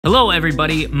Hello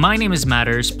everybody, my name is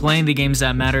Matters, playing the games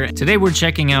that matter. Today we're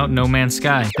checking out No Man's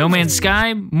Sky. No Man's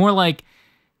Sky? More like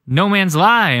No Man's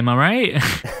Lie, am I right?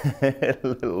 A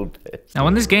little bit. Now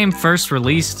when this game first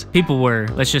released, people were,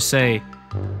 let's just say,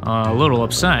 a little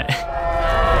upset.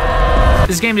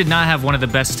 This game did not have one of the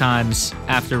best times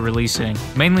after releasing,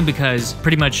 mainly because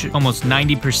pretty much almost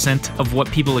 90% of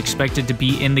what people expected to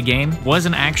be in the game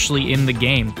wasn't actually in the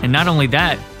game. And not only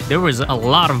that, there was a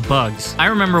lot of bugs. I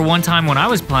remember one time when I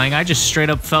was playing, I just straight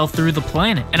up fell through the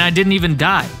planet and I didn't even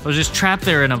die. I was just trapped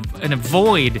there in a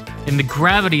void in the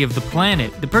gravity of the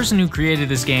planet. The person who created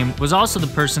this game was also the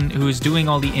person who was doing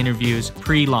all the interviews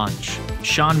pre-launch,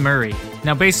 Sean Murray.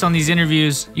 Now, based on these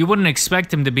interviews, you wouldn't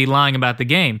expect him to be lying about the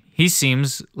game. He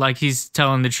seems like he's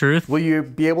telling the truth. Will you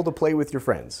be able to play with your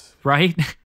friends? Right?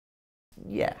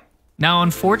 Yeah. Now,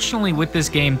 unfortunately with this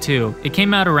game too, it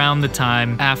came out around the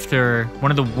time after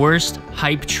one of the worst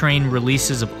hype train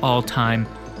releases of all time,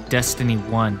 Destiny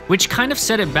 1, which kind of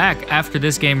set it back after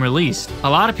this game released. A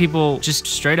lot of people just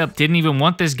straight up didn't even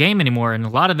want this game anymore, and a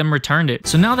lot of them returned it.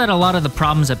 So now that a lot of the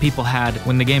problems that people had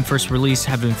when the game first released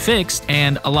have been fixed,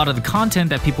 and a lot of the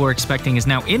content that people were expecting is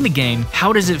now in the game,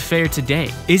 how does it fare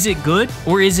today? Is it good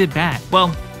or is it bad?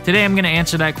 Well, today I'm gonna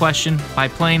answer that question by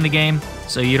playing the game,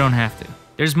 so you don't have to.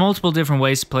 There's multiple different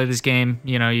ways to play this game.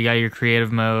 You know, you got your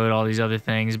creative mode, all these other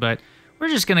things, but we're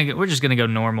just gonna go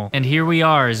normal. And here we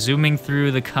are, zooming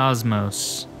through the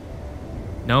cosmos.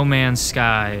 No Man's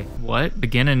Sky. What?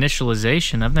 Begin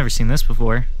initialization? I've never seen this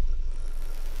before.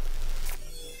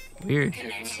 Weird.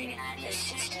 Commencing Atlas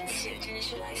system suit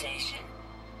initialization.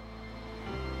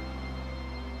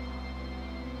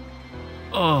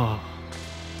 Oh.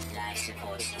 Life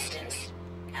support systems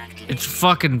activated. It's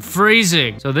fucking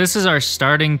freezing. So this is our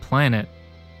starting planet.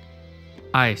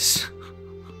 Ice.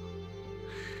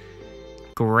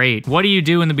 Great. What do you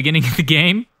do in the beginning of the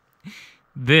game?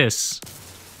 This.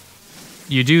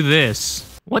 You do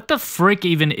this. What the frick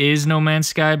even is No Man's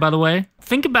Sky, by the way?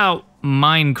 Think about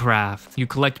Minecraft. You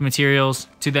collect materials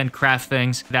to then craft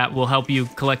things that will help you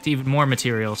collect even more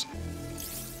materials.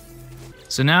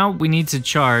 So now we need to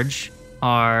charge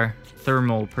our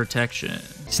thermal protection.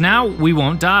 So now we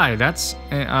won't die. That's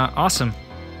awesome.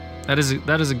 That is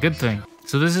a good thing.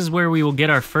 So this is where we will get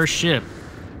our first ship.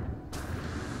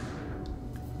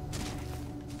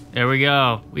 There we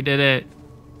go. We did it.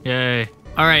 Yay.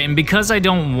 All right, and because I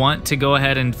don't want to go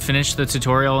ahead and finish the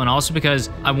tutorial, and also because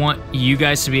I want you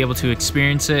guys to be able to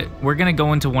experience it, we're gonna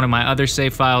go into one of my other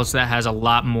save files that has a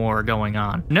lot more going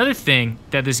on. Another thing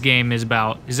that this game is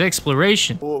about is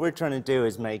exploration. What we're trying to do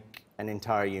is make an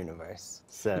entire universe.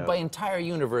 So By entire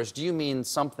universe, do you mean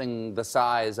something the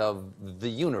size of the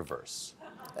universe?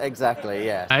 exactly,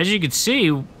 yeah. As you can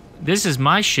see, this is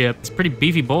my ship. It's a pretty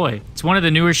beefy boy. It's one of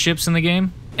the newer ships in the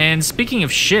game. And speaking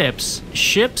of ships,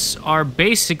 ships are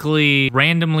basically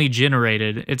randomly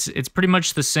generated. It's pretty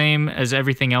much the same as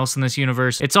everything else in this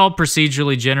universe. It's all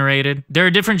procedurally generated. There are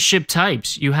different ship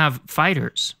types. You have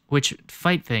fighters, which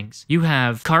fight things. You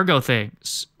have cargo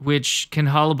things, which can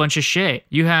haul a bunch of shit.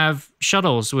 You have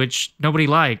shuttles, which nobody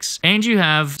likes. And you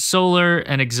have solar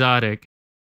and exotic.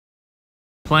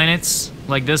 Planets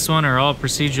like this one are all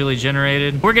procedurally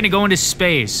generated. We're gonna go into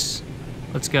space.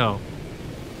 Let's go.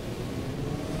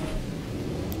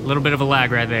 A little bit of a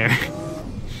lag right there.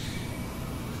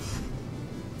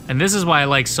 And this is why I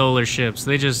like solar ships.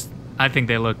 I think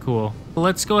they look cool.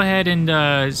 Let's go ahead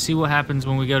and see what happens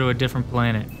when we go to a different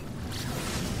planet.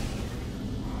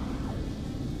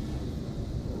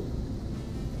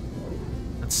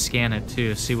 Let's scan it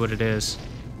too, see what it is.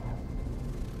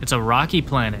 It's a rocky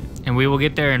planet, and we will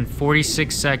get there in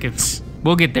 46 seconds.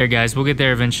 We'll get there, guys. We'll get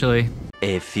there eventually.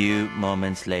 A few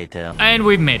moments later. And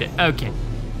we've made it. Okay.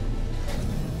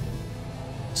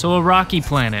 So a rocky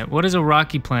planet. What is a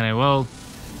rocky planet? Well,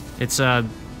 it's a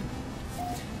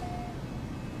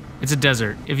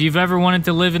desert. If you've ever wanted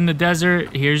to live in the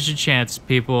desert, here's your chance,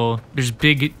 people. There's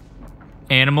big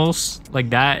animals like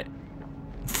that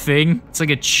thing. It's like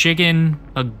a chicken,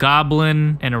 a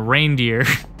goblin, and a reindeer.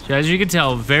 So as you can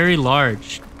tell, very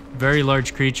large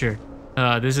creature.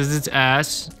 This is its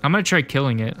ass. I'm gonna try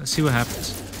killing it. Let's see what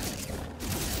happens.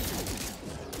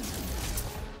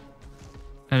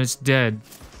 And it's dead.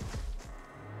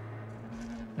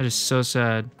 That is so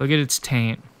sad. Look at its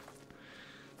taint.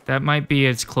 That might be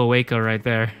its cloaca right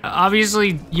there.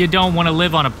 Obviously, you don't want to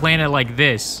live on a planet like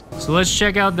this. So let's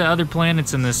check out the other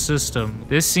planets in this system.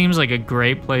 This seems like a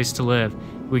great place to live.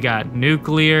 We got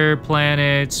nuclear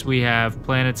planets. We have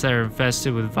planets that are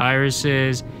infested with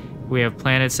viruses. We have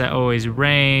planets that always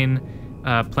rain.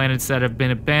 Planets that have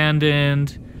been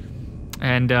abandoned.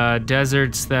 And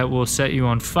deserts that will set you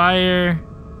on fire.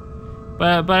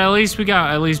 But at least we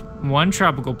got at least one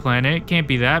tropical planet. Can't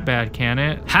be that bad, can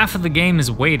it? Half of the game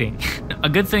is waiting. A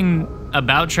good thing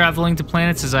about traveling to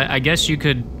planets is I guess you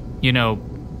could, you know,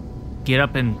 get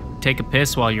up and take a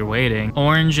piss while you're waiting.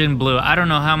 Orange and blue. I don't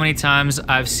know how many times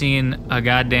I've seen a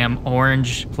goddamn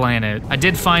orange planet. I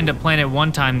did find a planet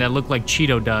one time that looked like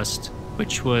Cheeto dust,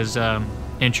 which was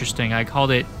interesting. I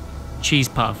called it Cheese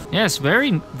Puff. Yes, very,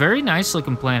 very nice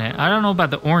looking planet. I don't know about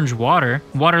the orange water.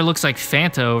 Water looks like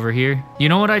Fanta over here. You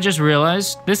know what I just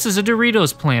realized? This is a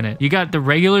Doritos planet. You got the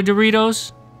regular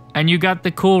Doritos and you got the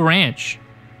Cool Ranch.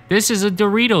 This is a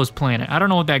Doritos planet. I don't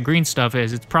know what that green stuff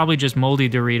is. It's probably just moldy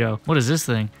Dorito. What is this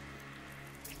thing?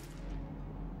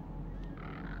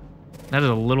 That is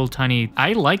a little tiny...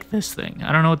 I like this thing.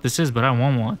 I don't know what this is, but I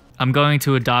want one. I'm going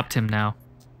to adopt him now.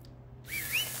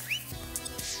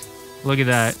 Look at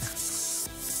that.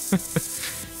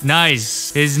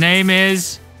 Nice. His name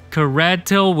is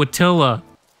Karatil-Watilla.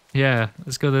 Yeah,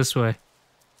 let's go this way.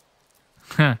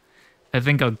 I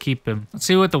think I'll keep him. Let's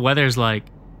see what the weather's like.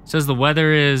 It says the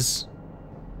weather is...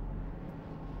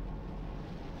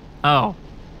 Oh.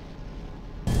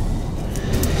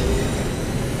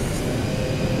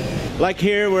 Like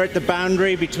here, we're at the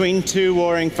boundary between two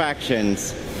warring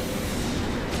factions.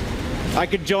 I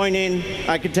could join in,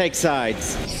 I could take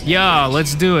sides. Yeah,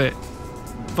 let's do it.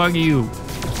 Fuck you.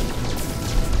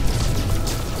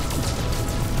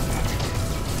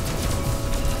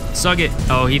 Suck it.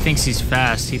 Oh, he thinks he's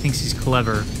fast. He thinks he's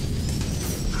clever.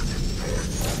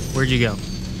 Where'd you go?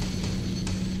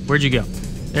 Where'd you go?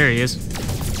 There he is.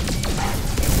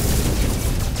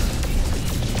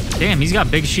 Damn, he's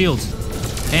got big shields.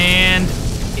 And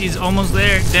he's almost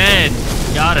there. Dead.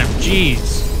 Got him.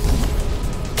 Jeez.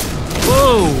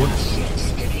 Whoa.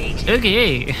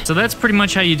 Okay. So that's pretty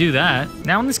much how you do that.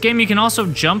 Now in this game, you can also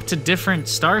jump to different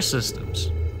star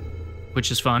systems, which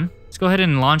is fun. Let's go ahead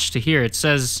and launch to here. It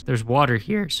says there's water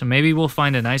here, so maybe we'll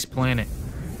find a nice planet.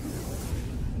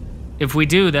 If we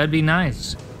do, that'd be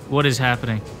nice. What is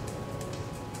happening?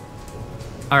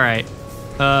 All right.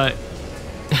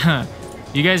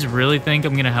 You guys really think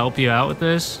I'm gonna help you out with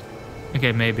this?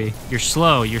 Okay, maybe. You're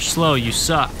slow, you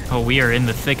suck. Oh, we are in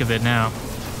the thick of it now.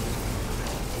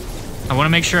 I wanna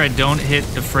make sure I don't hit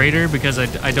the freighter because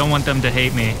I don't want them to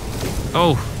hate me.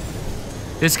 Oh,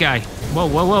 this guy. Whoa,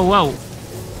 whoa, whoa, whoa.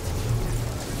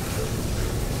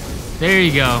 There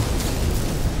you go.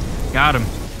 Got him.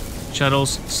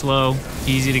 Shuttles, slow,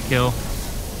 easy to kill.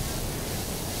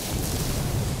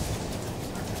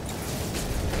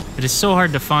 It is so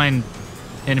hard to find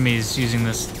enemies using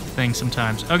this thing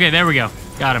sometimes. Okay, there we go.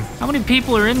 Got him. How many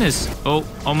people are in this? Oh,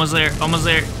 almost there, almost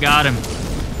there. Got him.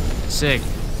 Sick.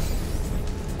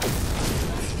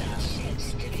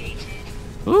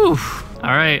 Ooh.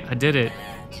 All right, I did it.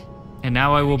 And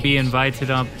now I will be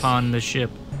invited up on the ship.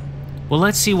 Well,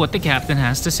 let's see what the captain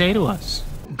has to say to us.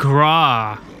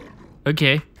 Grah.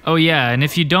 Okay. Oh yeah, and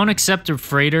if you don't accept a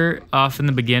freighter off in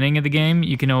the beginning of the game,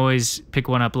 you can always pick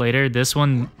one up later. This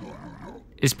one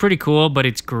is pretty cool, but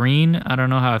it's green. I don't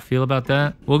know how I feel about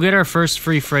that. We'll get our first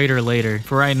free freighter later.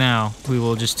 For right now, we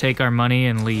will just take our money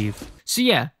and leave. So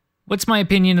yeah, what's my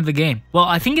opinion of the game? Well,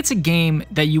 I think it's a game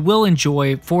that you will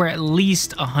enjoy for at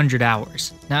least 100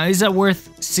 hours. Now, is that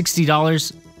worth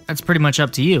 $60? That's pretty much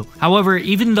up to you. However,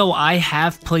 even though I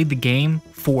have played the game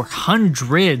for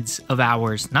hundreds of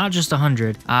hours, not just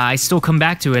 100, I still come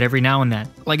back to it every now and then.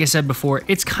 Like I said before,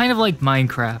 it's kind of like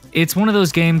Minecraft. It's one of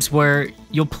those games where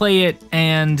you'll play it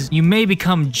and you may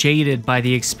become jaded by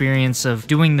the experience of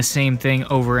doing the same thing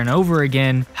over and over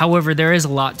again. However, there is a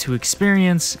lot to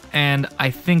experience, and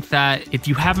I think that if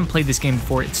you haven't played this game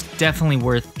before, it's definitely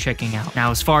worth checking out.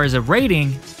 Now, as far as a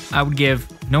rating, I would give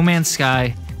No Man's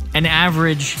Sky an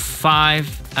average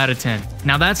 5 out of 10.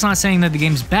 Now, that's not saying that the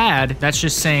game's bad, that's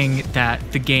just saying that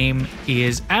the game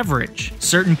is average.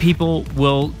 Certain people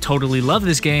will totally love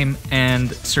this game, and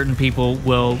certain people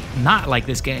will not like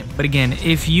this game. But again,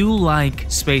 if you like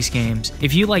space games,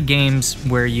 if you like games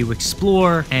where you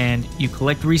explore and you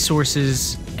collect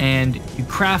resources and you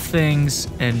craft things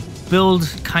and build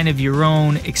kind of your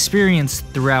own experience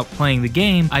throughout playing the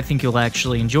game, I think you'll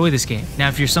actually enjoy this game. Now,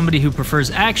 if you're somebody who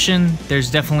prefers action, there's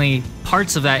definitely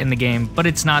parts of that in the game, but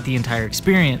it's not the entire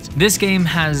experience. This game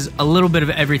has a little bit of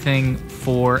everything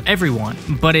for everyone,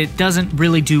 but it doesn't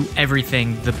really do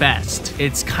everything the best.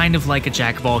 It's kind of like a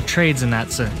jack of all trades in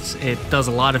that sense. It does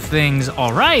a lot of things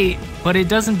all right, but it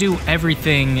doesn't do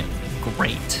everything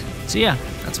great. So yeah,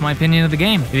 that's my opinion of the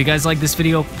game. If you guys like this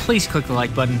video, please click the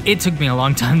like button. It took me a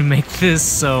long time to make this,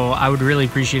 so I would really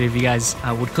appreciate it if you guys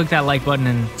would click that like button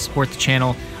and support the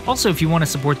channel. Also, if you want to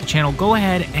support the channel, go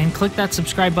ahead and click that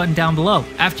subscribe button down below.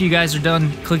 After you guys are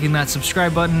done clicking that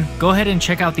subscribe button, go ahead and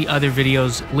check out the other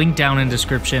videos linked down in the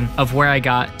description of where I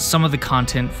got some of the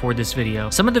content for this video.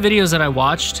 Some of the videos that I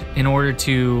watched in order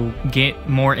to get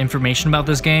more information about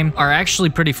this game are actually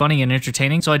pretty funny and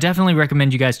entertaining, so I definitely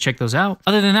recommend you guys check those out.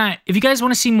 Other than that, if you guys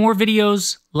want to see more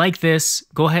videos like this,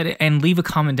 go ahead and leave a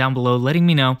comment down below letting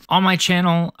me know. On my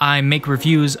channel, I make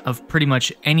reviews of pretty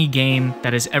much any game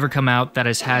that has ever come out that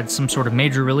has had some sort of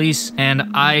major release, and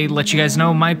I let you guys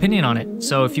know my opinion on it.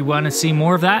 So if you want to see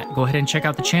more of that, go ahead and check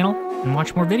out the channel and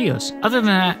watch more videos. Other than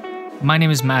that, my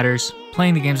name is Matters,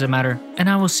 playing the games that matter, and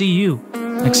I will see you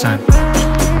next time.